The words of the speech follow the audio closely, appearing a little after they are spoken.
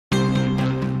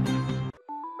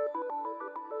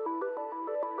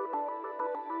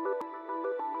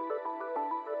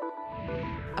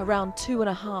Around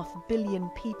 2.5 billion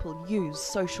people use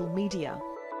social media.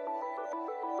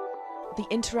 The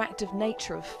interactive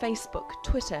nature of Facebook,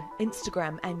 Twitter,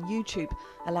 Instagram and YouTube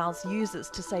allows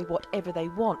users to say whatever they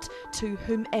want to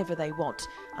whomever they want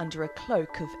under a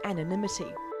cloak of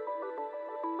anonymity.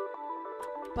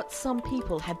 But some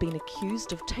people have been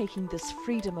accused of taking this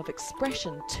freedom of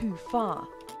expression too far.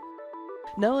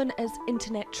 Known as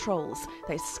internet trolls,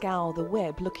 they scour the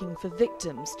web looking for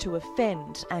victims to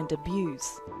offend and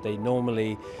abuse. They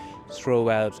normally throw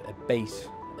out a bait,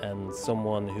 and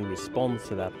someone who responds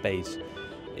to that bait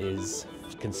is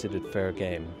considered fair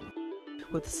game.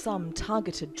 With some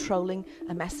targeted trolling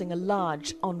amassing a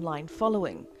large online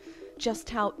following. Just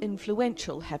how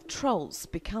influential have trolls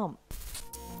become?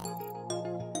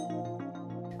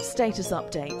 Status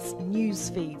updates, news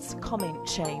feeds, comment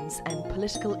chains and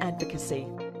political advocacy.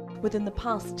 Within the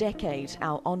past decade,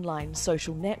 our online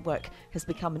social network has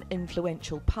become an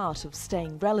influential part of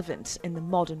staying relevant in the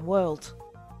modern world.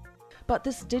 But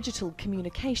this digital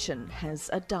communication has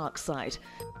a dark side,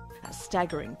 a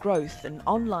staggering growth in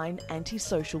online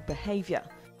antisocial behaviour.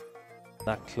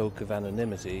 That cloak of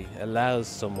anonymity allows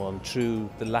someone, through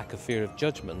the lack of fear of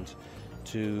judgment,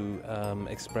 to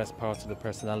express parts of the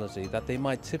personality that they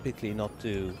might typically not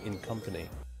do in company.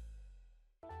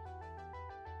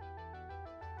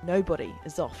 Nobody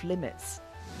is off limits.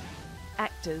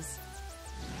 Actors,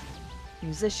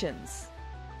 musicians,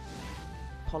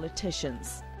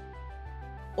 politicians,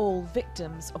 all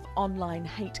victims of online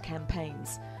hate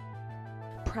campaigns,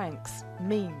 pranks,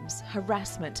 memes,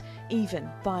 harassment, even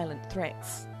violent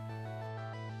threats.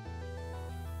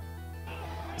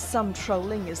 Some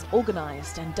trolling is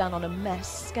organised and done on a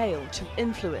mass scale to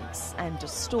influence and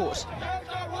distort.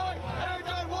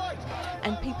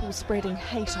 And people spreading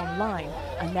hate online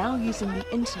are now using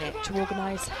the internet to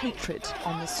organise hatred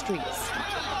on the streets.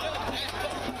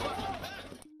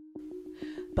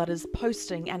 But is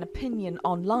posting an opinion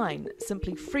online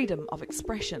simply freedom of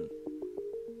expression?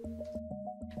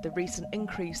 The recent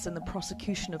increase in the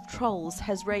prosecution of trolls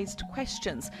has raised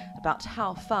questions about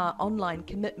how far online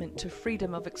commitment to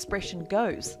freedom of expression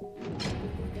goes.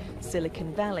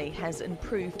 Silicon Valley has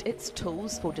improved its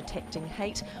tools for detecting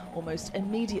hate almost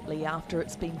immediately after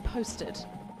it's been posted.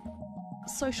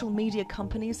 Social media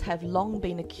companies have long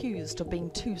been accused of being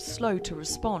too slow to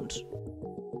respond.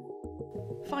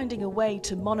 Finding a way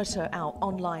to monitor our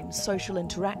online social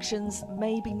interactions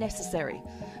may be necessary,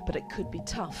 but it could be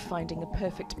tough finding a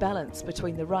perfect balance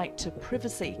between the right to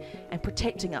privacy and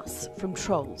protecting us from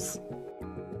trolls.